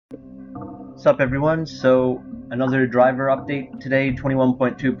What's up everyone? So another driver update today,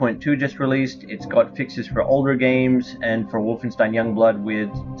 21.2.2 just released. It's got fixes for older games and for Wolfenstein Youngblood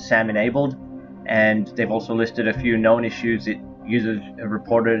with SAM enabled, and they've also listed a few known issues that users have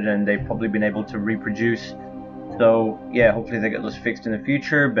reported and they've probably been able to reproduce. So yeah, hopefully they get those fixed in the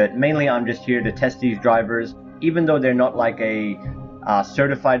future, but mainly I'm just here to test these drivers. Even though they're not like a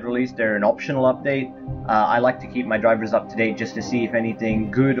certified release, they're an optional update. I like to keep my drivers up to date just to see if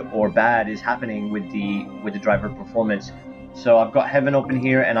anything good or bad is happening with the driver performance. So I've got Heaven open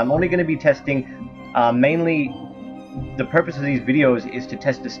here, and I'm only going to be testing mainly the purpose of these videos is to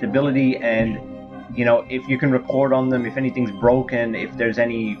test the stability and, you know, if you can record on them, if anything's broken, if there's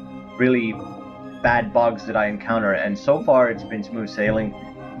any really bad bugs that I encounter. And so far it's been smooth sailing.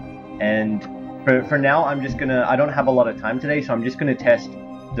 And for now, I'm just gonna, I don't have a lot of time today, so I'm just gonna test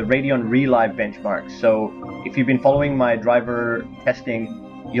the Radeon ReLive benchmarks. So if you've been following my driver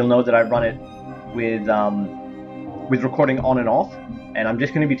testing, you'll know that I run it with recording on and off, and I'm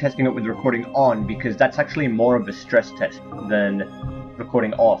just gonna be testing it with recording on because that's actually more of a stress test than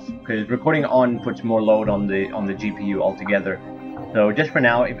recording off, because recording on puts more load on the GPU altogether. So just for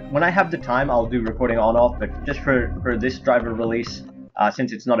now, when I have the time, I'll do recording on off, but just for this driver release,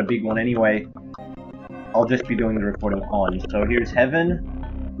 since it's not a big one anyway, I'll just be doing the recording on. So here's Heaven,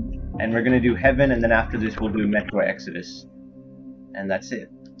 and we're going to do Heaven, and then after this we'll do Metro Exodus. And that's it.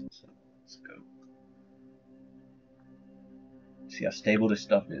 So let's go. See how stable this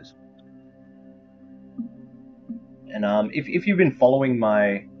stuff is. And if you've been following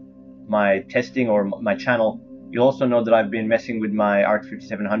my testing or my channel, you'll also know that I've been messing with my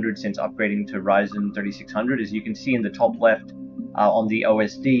RX5700 since upgrading to Ryzen 3600. As you can see in the top left, on the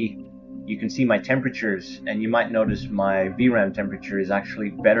OSD, you can see my temperatures, and you might notice my VRAM temperature is actually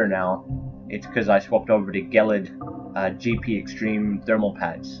better now. It's because I swapped over to Gelid GP Extreme thermal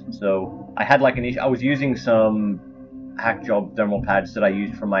pads. So I had like an issue. I was using some hack job thermal pads that I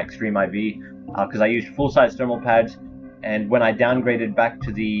used for my Extreme IV because I used full-size thermal pads, and when I downgraded back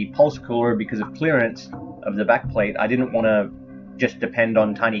to the pulse cooler because of clearance of the backplate, I didn't want to just depend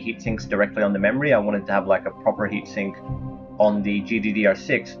on tiny heat sinks directly on the memory. I wanted to have like a proper heat sink on the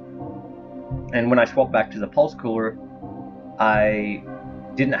GDDR6, and when I swapped back to the pulse cooler, I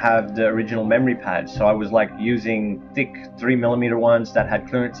didn't have the original memory pads, so I was like using thick 3mm ones that had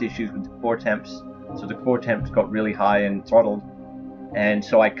clearance issues with the core temps, so the core temps got really high and throttled, and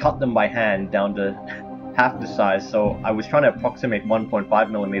so I cut them by hand down to half the size. So I was trying to approximate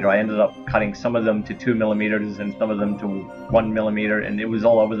 1.5mm. I ended up cutting some of them to 2mm and some of them to 1mm, and it was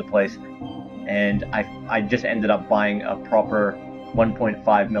all over the place. And I just ended up buying a proper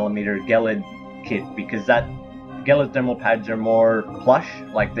 1.5mm Gelid kit because that Gelid thermal pads are more plush,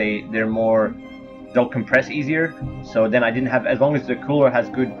 like they'll compress easier. So then I didn't have, as long as the cooler has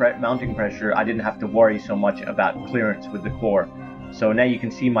good mounting pressure, I didn't have to worry so much about clearance with the core. So now you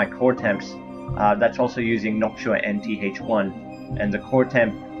can see my core temps. That's also using Noctua NTH1, and the core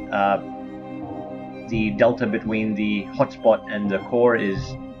temp, the delta between the hotspot and the core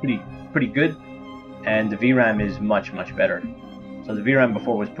is pretty good, and the VRAM is much better. So the VRAM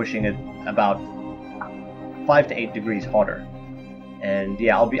before was pushing it about 5 to 8 degrees hotter, and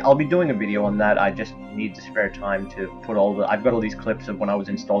yeah, I'll be doing a video on that. I just need the spare time to put I've got all these clips of when I was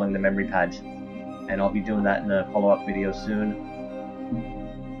installing the memory pads, and I'll be doing that in a follow-up video soon.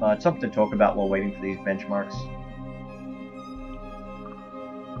 It's something to talk about while waiting for these benchmarks.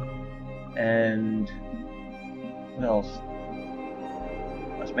 And what else?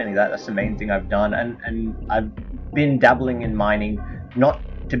 That's mainly that. That's the main thing I've done, and I've been dabbling in mining, not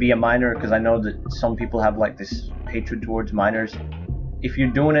to be a miner because I know that some people have like this hatred towards miners. If you're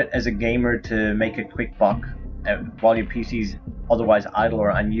doing it as a gamer to make a quick buck while your PC's otherwise idle or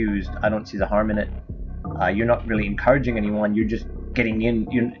unused, I don't see the harm in it. You're not really encouraging anyone, you're just getting in,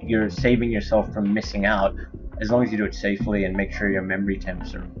 you're saving yourself from missing out, as long as you do it safely and make sure your memory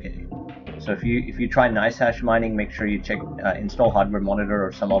temps are okay. So if you try NiceHash mining, make sure you check install Hardware Monitor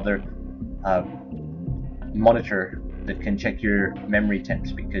or some other monitor that can check your memory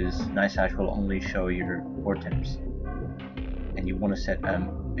temps, because NiceHash will only show your core temps. And you want to set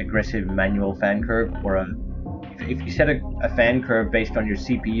aggressive manual fan curve, or if you set a fan curve based on your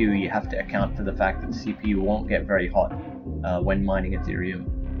CPU, you have to account for the fact that the CPU won't get very hot when mining Ethereum.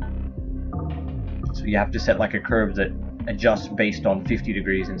 So you have to set like a curve that adjusts based on 50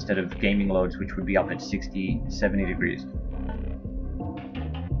 degrees instead of gaming loads, which would be up at 60, 70 degrees.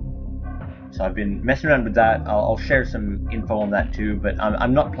 So I've been messing around with that. I'll share some info on that too, but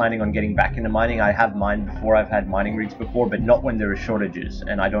I'm not planning on getting back into mining. I have mined before, I've had mining rigs before, but not when there are shortages,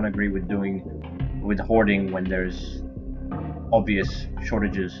 and I don't agree with hoarding when there's obvious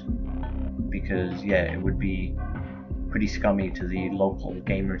shortages. because yeah, it would be pretty scummy to the local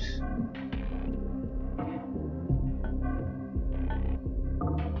gamers.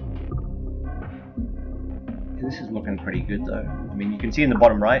 This is looking pretty good though. I mean, you can see in the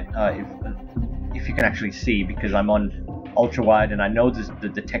bottom right, if you can actually see, because I'm on ultra wide and I know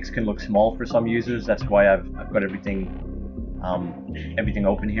the text can look small for some users. That's why I've got everything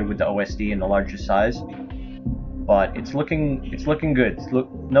open here with the OSD in the larger size. But it's looking good.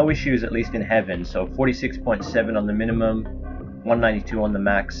 No issues, at least in heaven. So 46.7 on the minimum, 192 on the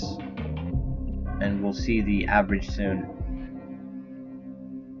max, and we'll see the average soon.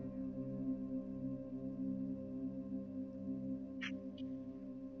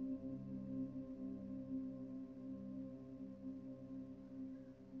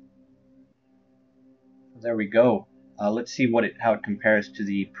 There we go. Let's see how it compares to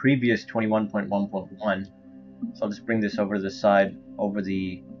the previous 21.1.1. So I'll just bring this over to the side, over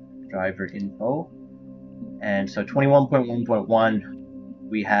the driver info. And so 21.1.1,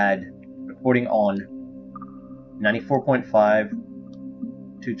 we had recording on 94.5,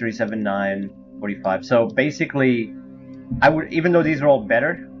 2379, 45. So basically, even though these are all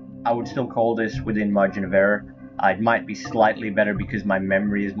better, I would still call this within margin of error. It might be slightly better because my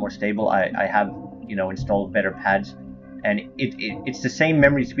memory is more stable. I have, you know, installed better pads, and it's the same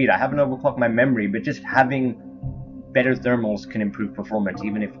memory speed. I haven't overclocked my memory, but just having better thermals can improve performance,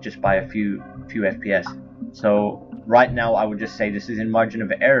 even if just by a few FPS. So right now I would just say this is in margin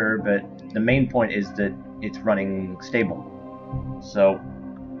of error, but the main point is that it's running stable. So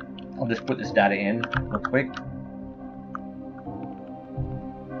I'll just put this data in real quick.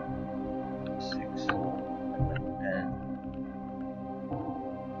 6, and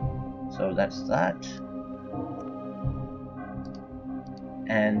so that's that.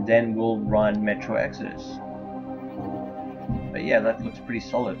 And then we'll run Metro Exodus. But yeah, that looks pretty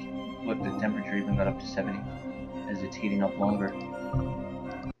solid. Look, the temperature even got up to 70 as it's heating up longer.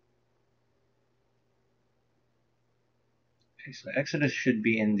 Okay, so Exodus should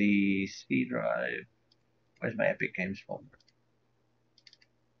be in the C drive. Where's my Epic Games folder?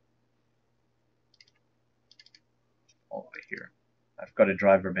 All the way here. I've got a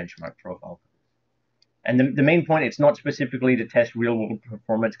driver benchmark profile. And the main point, it's not specifically to test real-world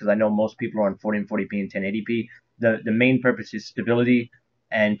performance, because I know most people are on 1440p and 1080p. The main purpose is stability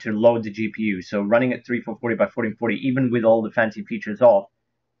and to load the GPU. So running at 3440 by 1440, even with all the fancy features off,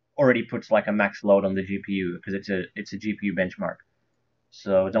 already puts like a max load on the GPU, because it's a GPU benchmark.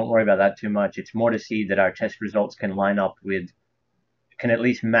 So don't worry about that too much. It's more to see that our test results can line up with, can at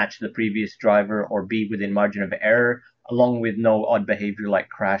least match the previous driver or be within margin of error, along with no odd behavior like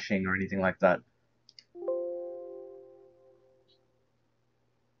crashing or anything like that.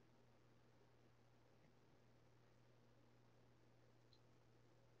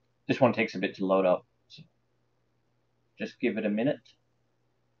 This one takes a bit to load up, so just give it a minute.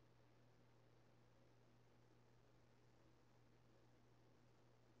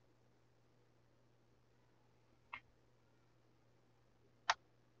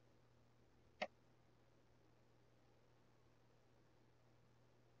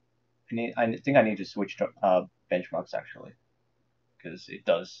 I think I need to switch to benchmarks actually, because it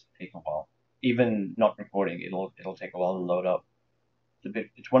does take a while. Even not recording, it'll take a while to load up.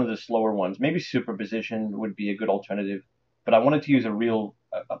 It's one of the slower ones. Maybe superposition would be a good alternative, but I wanted to use a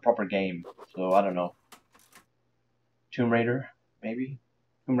proper game, so I don't know. Tomb Raider, maybe?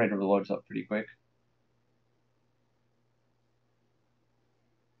 Tomb Raider loads up pretty quick.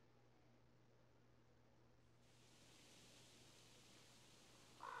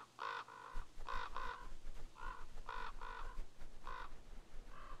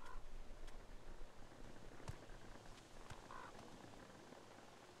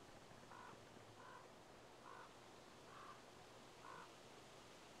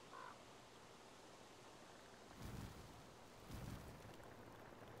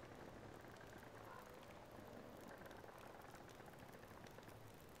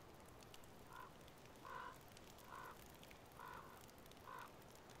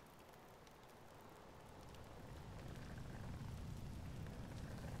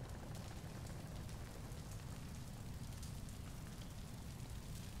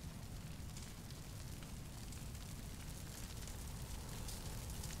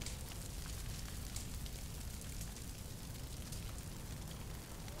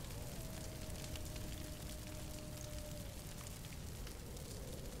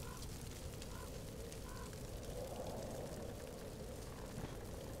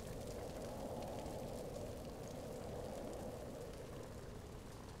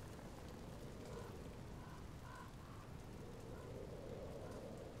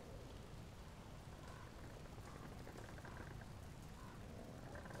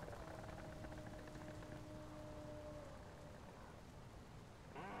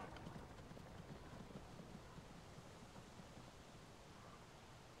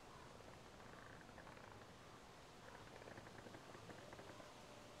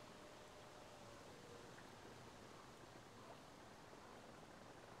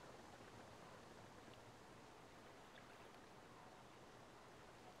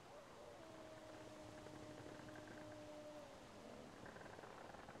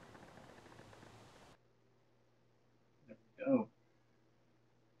 go.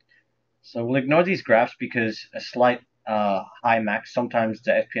 So we'll ignore these graphs because a slight high max, sometimes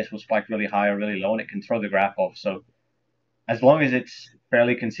the FPS will spike really high or really low and it can throw the graph off. So as long as it's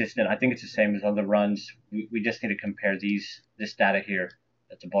fairly consistent, I think it's the same as other runs. We just need to compare this data here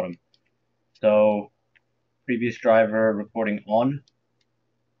at the bottom. So previous driver recording on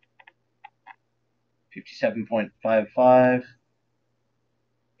 57.55.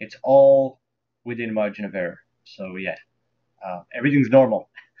 It's all within margin of error. So yeah, everything's normal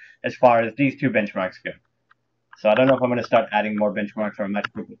as far as these two benchmarks go. So I don't know if I'm going to start adding more benchmarks, or I might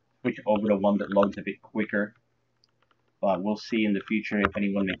switch over to one that loads a bit quicker. But we'll see in the future if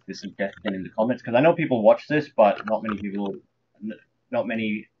anyone makes this suggestion in the comments, because I know people watch this, but not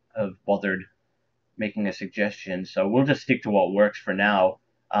many have bothered making a suggestion. So we'll just stick to what works for now.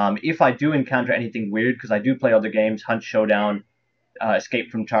 If I do encounter anything weird, because I do play other games, Hunt Showdown, Escape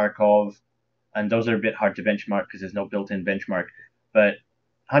from Tarkov, and those are a bit hard to benchmark because there's no built-in benchmark. But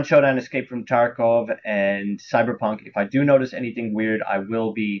Hunt Showdown, Escape from Tarkov, and Cyberpunk, if I do notice anything weird, I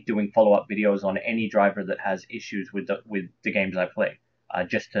will be doing follow-up videos on any driver that has issues with the games I play,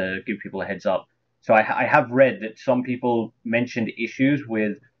 just to give people a heads up. So I have read that some people mentioned issues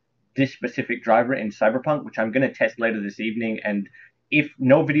with this specific driver in Cyberpunk, which I'm going to test later this evening. And if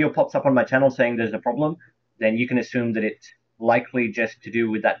no video pops up on my channel saying there's a problem, then you can assume that it's likely just to do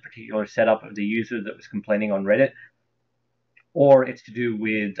with that particular setup of the user that was complaining on Reddit, or it's to do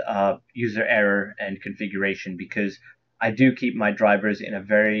with user error and configuration, because I do keep my drivers in a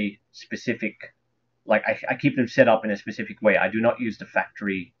very specific, like I keep them set up in a specific way. I do not use the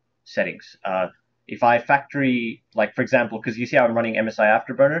factory settings. If I factory, like for example, because you see how I'm running MSI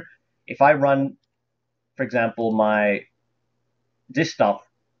Afterburner, if I run, for example, this stuff,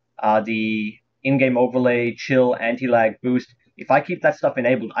 the in-game overlay, chill, anti-lag, boost, if I keep that stuff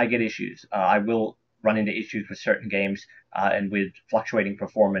enabled, I get issues. I will run into issues with certain games and with fluctuating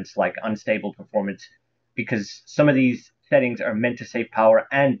performance, like unstable performance, because some of these settings are meant to save power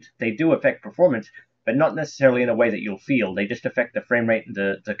and they do affect performance, but not necessarily in a way that you'll feel. They just affect the frame rate and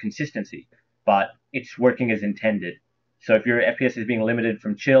the consistency, but it's working as intended. So if your FPS is being limited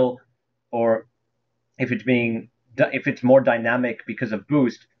from chill, or if it's more dynamic because of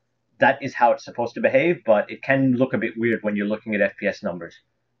boost, that is how it's supposed to behave, but it can look a bit weird when you're looking at FPS numbers.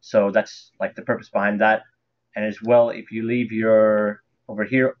 So that's like the purpose behind that. And as well, if you leave your, over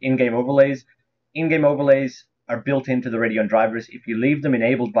here, in-game overlays are built into the Radeon drivers. If you leave them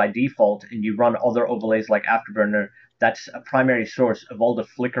enabled by default and you run other overlays like Afterburner, that's a primary source of all the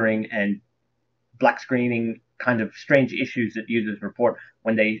flickering and black screening kind of strange issues that users report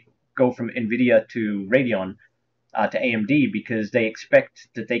when they go from NVIDIA to Radeon to AMD, because they expect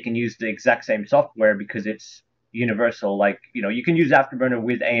that they can use the exact same software because it's universal. Like, you know, you can use Afterburner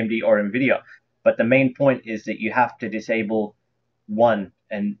with AMD or NVIDIA, but the main point is that you have to disable one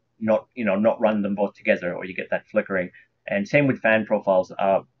and not run them both together, or you get that flickering. And same with fan profiles.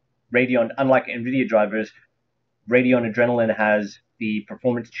 Radeon, unlike NVIDIA drivers, Radeon Adrenalin has the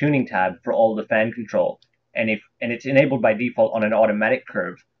performance tuning tab for all the fan control, and it's enabled by default on an automatic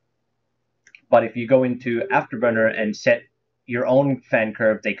curve. But if you go into Afterburner and set your own fan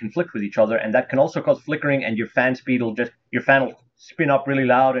curve, they conflict with each other, and that can also cause flickering, and your fan will spin up really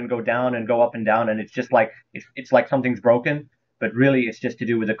loud and go down and go up and down, and it's just like it's like something's broken, but really it's just to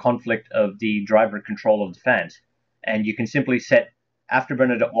do with the conflict of the driver control of the fans. And you can simply set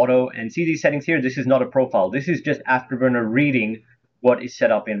Afterburner to auto, and see these settings here. This is not a profile. This is just Afterburner reading what is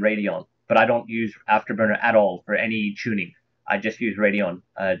set up in Radeon. But I don't use Afterburner at all for any tuning. I just use Radeon,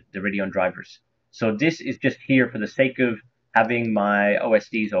 the Radeon drivers. So this is just here for the sake of having my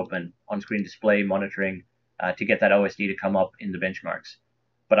OSDs open, on-screen display monitoring, to get that OSD to come up in the benchmarks.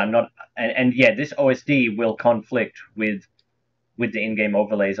 But I'm not, and yeah, this OSD will conflict with the in-game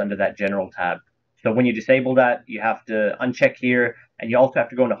overlays under that general tab. So when you disable that, you have to uncheck here, and you also have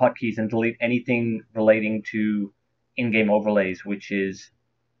to go into hotkeys and delete anything relating to in-game overlays, which is,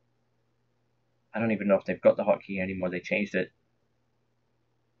 I don't even know if they've got the hotkey anymore. They changed it.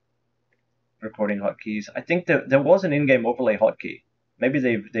 Recording hotkeys. I think there was an in-game overlay hotkey. Maybe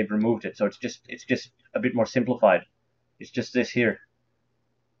they've removed it, so it's just a bit more simplified. It's just this here.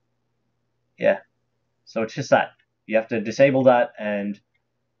 Yeah. So it's just that. You have to disable that, and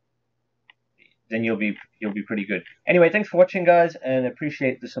then you'll be pretty good. Anyway, thanks for watching, guys, and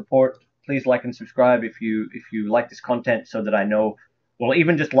appreciate the support. Please like and subscribe if you like this content, so that I know. Well,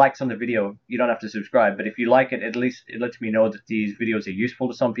 even just likes on the video, you don't have to subscribe, but if you like it, at least it lets me know that these videos are useful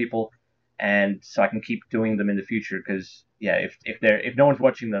to some people, and so I can keep doing them in the future. Because yeah, if no one's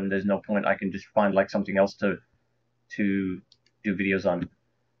watching them, there's no point. I can just find like something else to do videos on.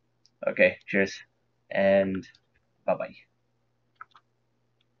 Okay, cheers, and bye bye.